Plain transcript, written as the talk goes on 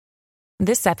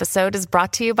This episode is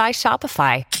brought to you by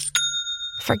Shopify.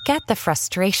 Forget the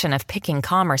frustration of picking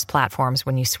commerce platforms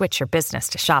when you switch your business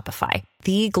to Shopify,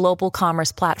 the global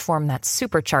commerce platform that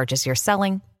supercharges your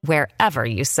selling wherever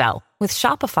you sell. With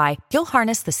Shopify, you'll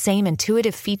harness the same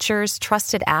intuitive features,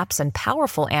 trusted apps, and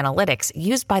powerful analytics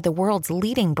used by the world's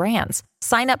leading brands.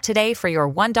 Sign up today for your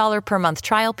 $1 per month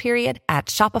trial period at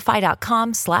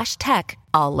shopify.com/tech,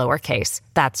 all lowercase.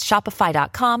 That's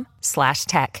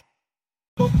shopify.com/tech.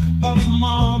 Of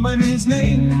mom and his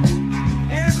name.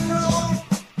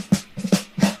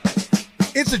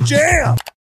 It's a jam.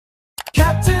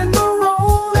 Captain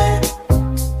Marone,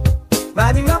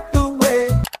 riding up the way.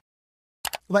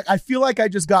 Like, I feel like I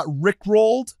just got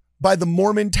rickrolled by the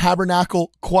Mormon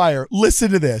Tabernacle Choir.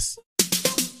 Listen to this.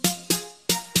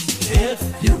 If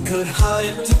you could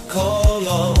hide to call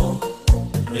on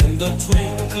in the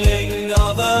twinkling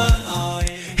of an eye.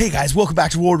 Hey guys, welcome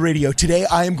back to World Radio. Today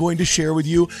I am going to share with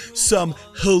you some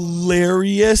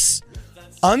hilarious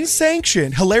but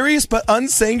unsanctioned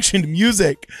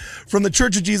music from the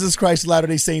Church of Jesus Christ of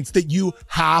Latter-day Saints that you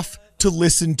have to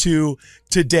listen to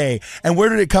today. And where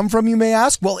did it come from, you may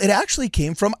ask? Well, it actually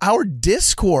came from our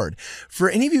Discord. For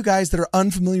any of you guys that are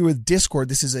unfamiliar with Discord,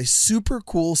 this is a super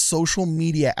cool social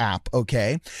media app,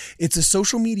 okay? It's a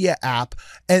social media app,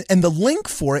 and the link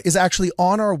for it is actually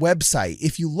on our website.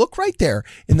 If you look right there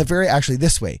in the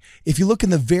this way, if you look in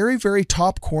the very, very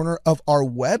top corner of our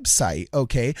website,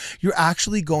 okay, you're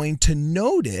actually going to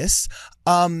notice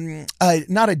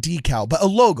not a decal, but a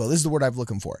logo. This is the word I'm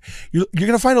looking for. You're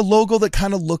going to find a logo that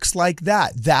kind of looks like that.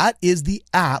 That is the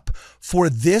app for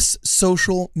this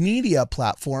social media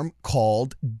platform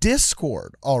called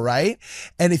Discord. All right.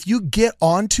 And if you get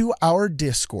onto our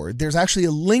Discord, there's actually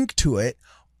a link to it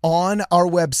on our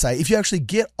website. If you actually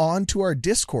get onto our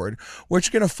Discord, what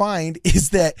you're going to find is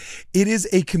that it is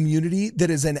a community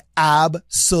that is an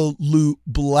absolute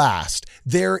blast.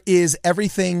 There is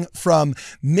everything from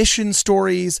mission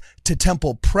stories to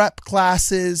temple prep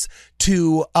classes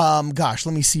to, let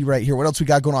me see right here. What else we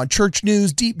got going on? Church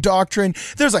news, deep doctrine.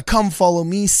 There's a come follow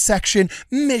me section,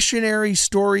 missionary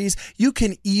stories. You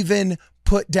can even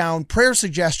put down prayer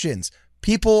suggestions.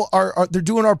 People they're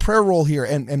doing our prayer roll here.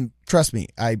 And trust me,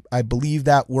 I believe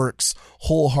that works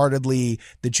wholeheartedly,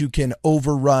 that you can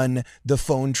overrun the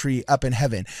phone tree up in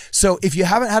heaven. So if you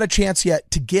haven't had a chance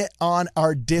yet to get on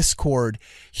our Discord,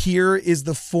 here is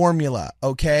the formula.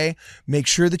 Okay. Make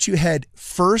sure that you head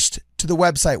first to the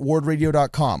website,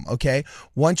 wardradio.com. Okay.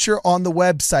 Once you're on the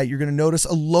website, you're going to notice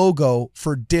a logo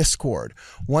for Discord.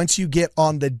 Once you get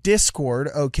on the Discord,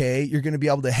 okay, you're going to be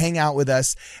able to hang out with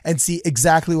us and see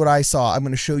exactly what I saw. I'm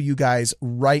going to show you guys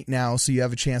right now so you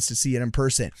have a chance to see it in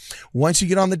person. Once you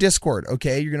get on the Discord,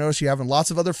 okay, you're going to notice you're having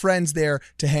lots of other friends there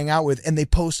to hang out with, and they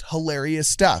post hilarious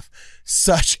stuff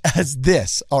such as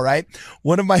this. All right.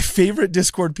 One of my favorite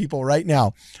Discord people right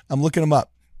now, I'm looking him up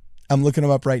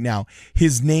right now.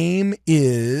 His name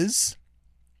is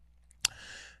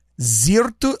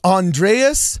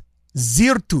Andreas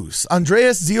Zirtus,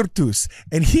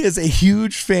 and he is a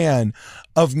huge fan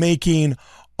of making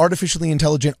artificially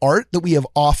intelligent art that we have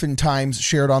oftentimes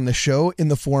shared on the show in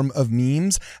the form of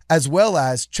memes, as well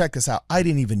as, check this out, I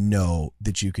didn't even know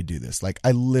that you could do this. Like,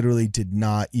 I literally did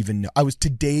not even know. I was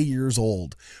today years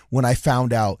old when I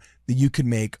found out that you could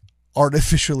make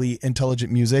artificially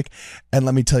intelligent music. And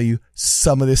let me tell you,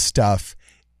 some of this stuff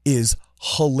is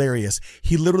hilarious.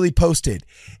 He literally posted,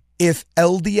 if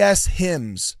LDS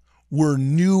hymns were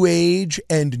new age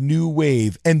and new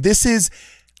wave, and this is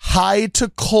high to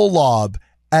collab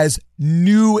as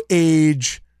new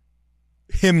age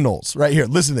hymnals right here.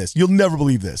 Listen to this. You'll never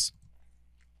believe this.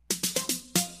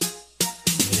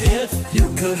 If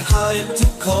you could hide to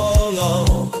call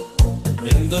on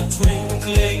in the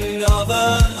twinkling of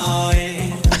an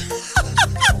eye,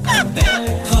 and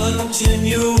then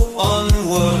continue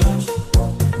onward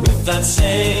with that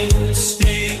same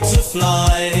speed to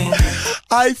fly.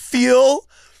 I feel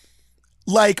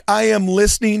like I am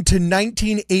listening to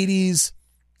 1980s.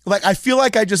 Like, I feel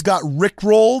like I just got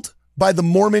rickrolled by the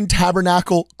Mormon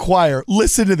Tabernacle Choir.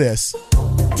 Listen to this.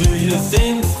 Do you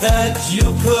think that you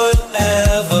could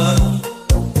ever,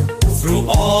 through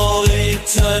all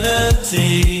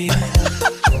eternity,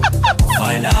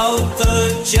 find out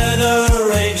the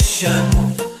generation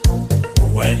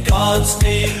where gods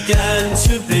began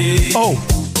to be?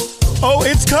 Oh,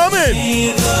 it's coming.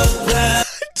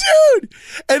 Dude,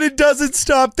 and it doesn't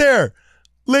stop there.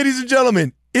 Ladies and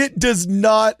gentlemen, it does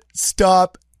not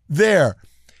stop there.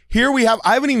 Here we have,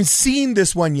 I haven't even seen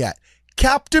this one yet,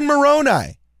 Captain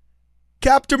Moroni.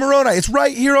 Captain Moroni. It's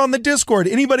right here on the Discord.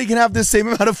 Anybody can have this same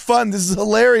amount of fun. This is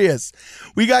hilarious.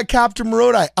 We got Captain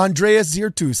Moroni, Andreas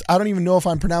Zirtus. I don't even know if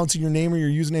I'm pronouncing your name or your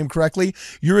username correctly.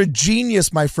 You're a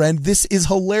genius, my friend. This is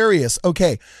hilarious.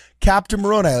 Okay, Captain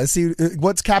Moroni. Let's see.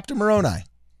 What's Captain Moroni?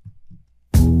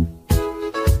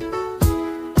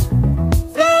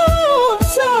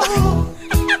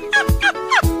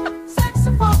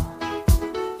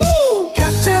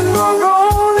 Captain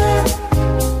Moroni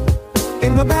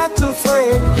in the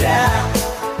battlefield, yeah.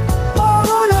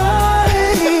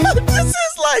 This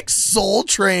is like Soul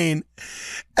Train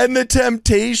and the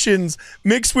Temptations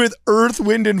mixed with Earth,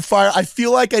 Wind, and Fire. I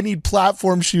feel like I need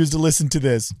platform shoes to listen to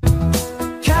this.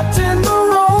 Captain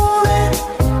Moroni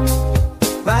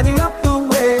riding up the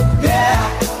way,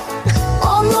 yeah.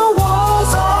 On the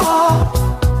walls are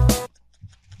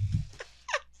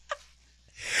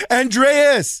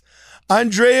Andreas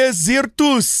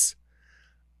Zirtus.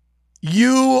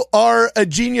 You are a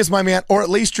genius, my man, or at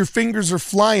least your fingers are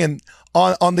flying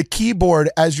on the keyboard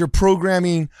as you're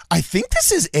programming. I think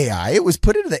this is AI. It was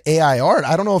put into the AI art.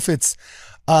 I don't know if it's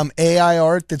AI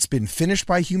art that's been finished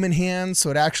by human hands, so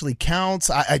it actually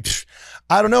counts. I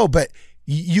don't know, but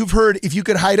you've heard If You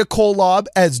Could Hide a Kolob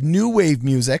as new wave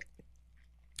music.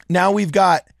 Now we've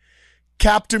got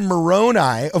Captain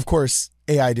Moroni. Of course,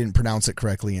 AI didn't pronounce it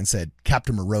correctly and said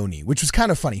Captain Moroni, which was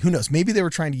kind of funny. Who knows? Maybe they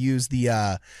were trying to use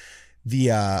the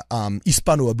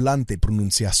Hispanohablante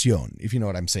pronunciación, if you know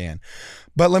what I'm saying.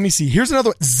 But let me see. Here's another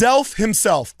one. Zelf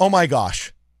himself. Oh my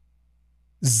gosh.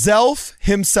 Zelf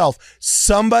himself.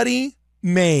 Somebody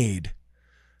made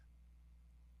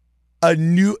a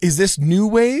new, is this new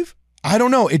wave? I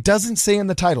don't know. It doesn't say in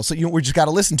the title. So we just got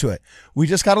to listen to it.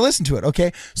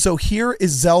 Okay. So here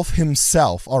is Zelf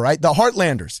himself. All right. The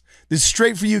Heartlanders. This is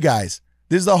straight for you guys.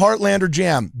 This is the Heartlander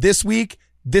jam. This week,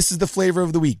 this is the flavor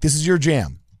of the week. This is your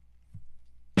jam.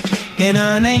 in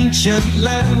an ancient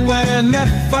land where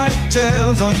Nephiite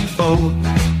tales unfold.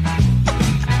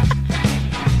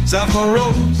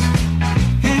 Zapharose,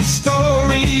 his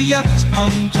story yet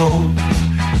untold.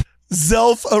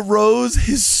 Zelf arose,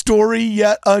 his story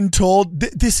yet untold.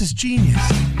 This is genius.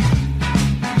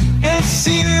 A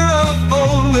seer of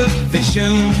old with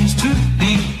visions to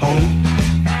behold.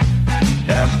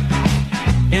 Yeah.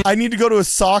 I need to go to a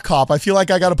sock hop. I feel like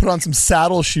I got to put on some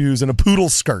saddle shoes and a poodle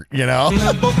skirt, you know? In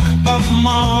the book of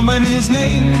Mormon, his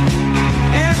name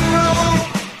and role.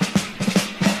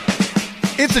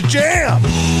 It's a jam.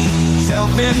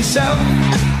 Self himself,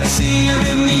 a seer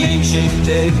in the ancient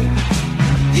day.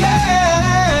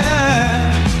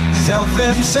 Yeah. Self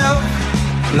himself,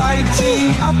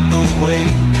 lighting up the way.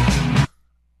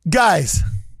 Guys,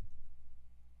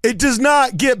 it does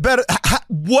not get better.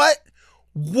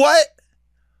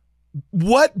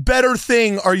 What better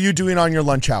thing are you doing on your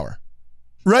lunch hour?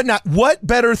 Right now, what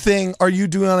better thing are you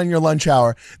doing on your lunch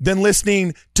hour than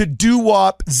listening to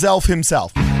doo-wop Zelf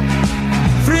himself?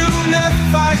 Through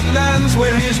Nephite lands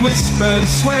where his whispers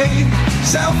sway,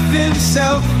 Self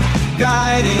himself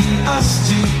guiding us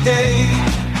today.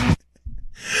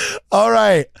 All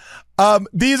right.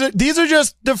 These are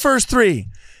just the first three.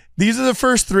 These are the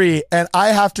first three, and I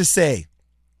have to say,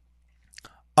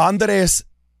 Andres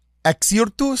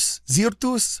Zirtus,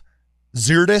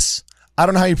 I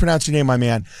don't know how you pronounce your name, my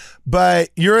man, but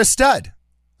you're a stud.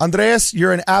 Andreas,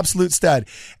 you're an absolute stud.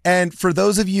 And for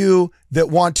those of you that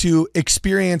want to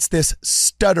experience this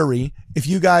stuttery, if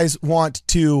you guys want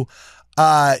to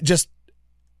just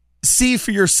see for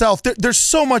yourself, there's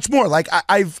so much more. Like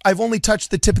I've only touched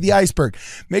the tip of the iceberg.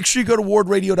 Make sure you go to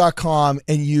wardradio.com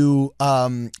and you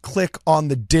click on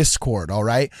the Discord. All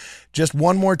right. Just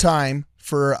one more time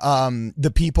for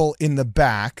the people in the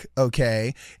back.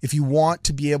 Okay. If you want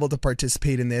to be able to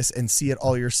participate in this and see it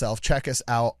all yourself, check us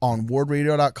out on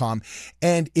wardradio.com.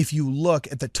 And if you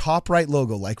look at the top right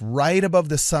logo, like right above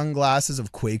the sunglasses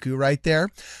of Kwaku right there,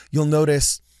 you'll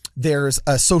notice there's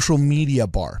a social media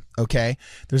bar. Okay.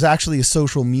 There's actually a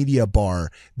social media bar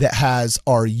that has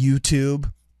our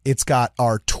YouTube. It's got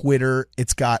our Twitter.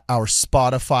 It's got our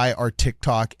Spotify, our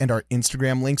TikTok, and our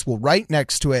Instagram links. Well, right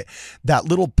next to it, that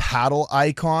little paddle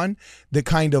icon that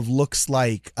kind of looks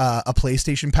like a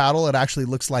PlayStation paddle. It actually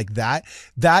looks like that.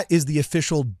 That is the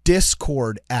official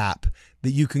Discord app that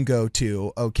you can go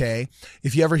to. Okay.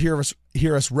 If you ever hear us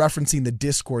referencing the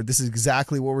Discord, this is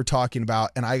exactly what we're talking about.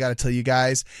 And I got to tell you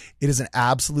guys, it is an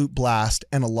absolute blast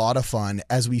and a lot of fun.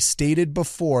 As we stated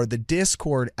before, the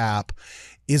Discord app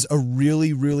is a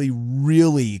really, really,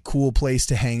 really cool place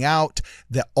to hang out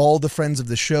that all the friends of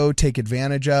the show take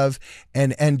advantage of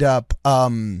and end up,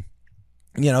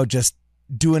 just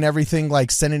doing everything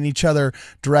like sending each other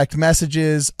direct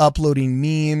messages, uploading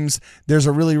memes. There's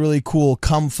a really, really cool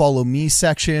come follow me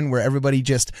section where everybody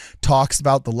just talks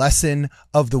about the lesson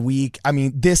of the week. I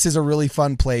mean, this is a really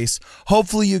fun place.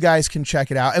 Hopefully you guys can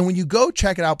check it out. And when you go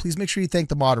check it out, please make sure you thank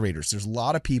the moderators. There's a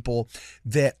lot of people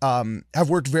that have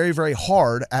worked very, very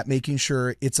hard at making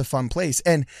sure it's a fun place.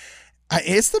 And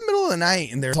it's the middle of the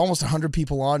night and there's almost 100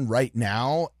 people on right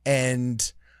now.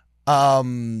 And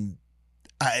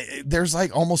there's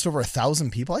like almost over 1,000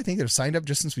 people, I think, that have signed up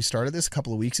just since we started this a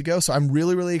couple of weeks ago. So I'm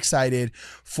really, really excited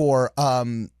for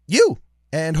you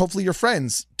and hopefully your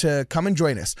friends to come and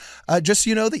join us. Just so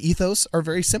you know, the ethos are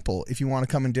very simple if you want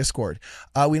to come in Discord.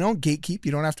 We don't gatekeep.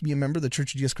 You don't have to be a member of the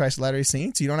Church of Jesus Christ of Latter-day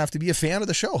Saints. You don't have to be a fan of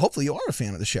the show. Hopefully you are a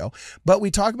fan of the show. But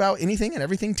we talk about anything and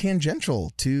everything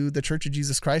tangential to the Church of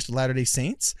Jesus Christ of Latter-day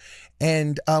Saints.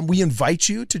 And we invite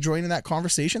you to join in that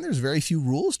conversation. There's very few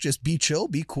rules. Just be chill,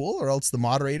 be cool, or else the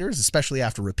moderators, especially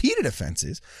after repeated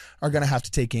offenses, are going to have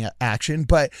to take action.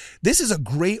 But this is a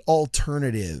great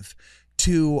alternative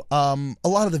to a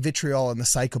lot of the vitriol and the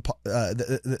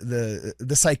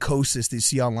psychosis that you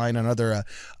see online on other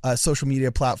social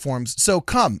media platforms. So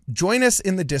come join us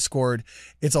in the Discord.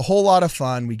 It's a whole lot of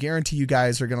fun. We guarantee you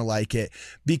guys are going to like it,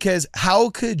 because how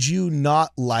could you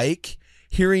not like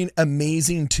hearing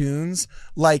amazing tunes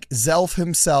like Zelf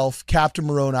himself, Captain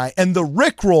Moroni, and the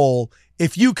Rickroll,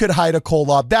 If You Could Hide a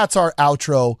Kolob? That's our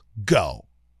outro. Go.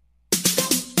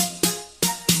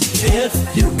 If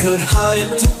you could hide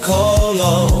the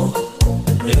color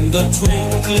in the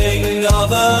twinkling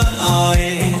of an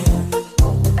eye,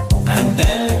 and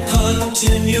then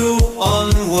continue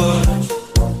onward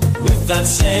with that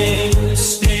same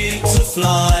speed to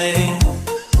fly,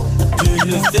 do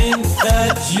you think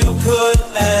that you could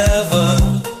ever,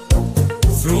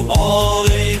 through all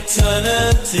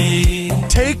eternity,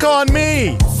 take on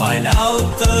me, find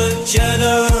out the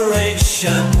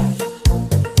generation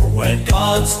where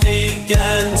gods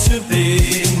began to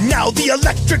be? now the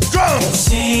electric drum.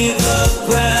 See the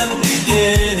grand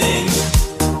beginning,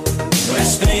 where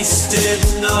space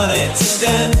did not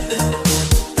extend,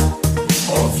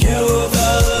 or view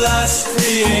the last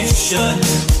creation,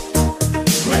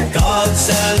 where gods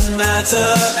and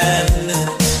matter end.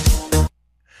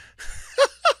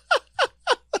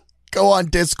 Go on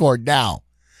Discord now.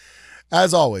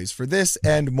 As always, for this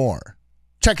and more,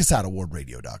 check us out at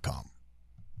wardradio.com.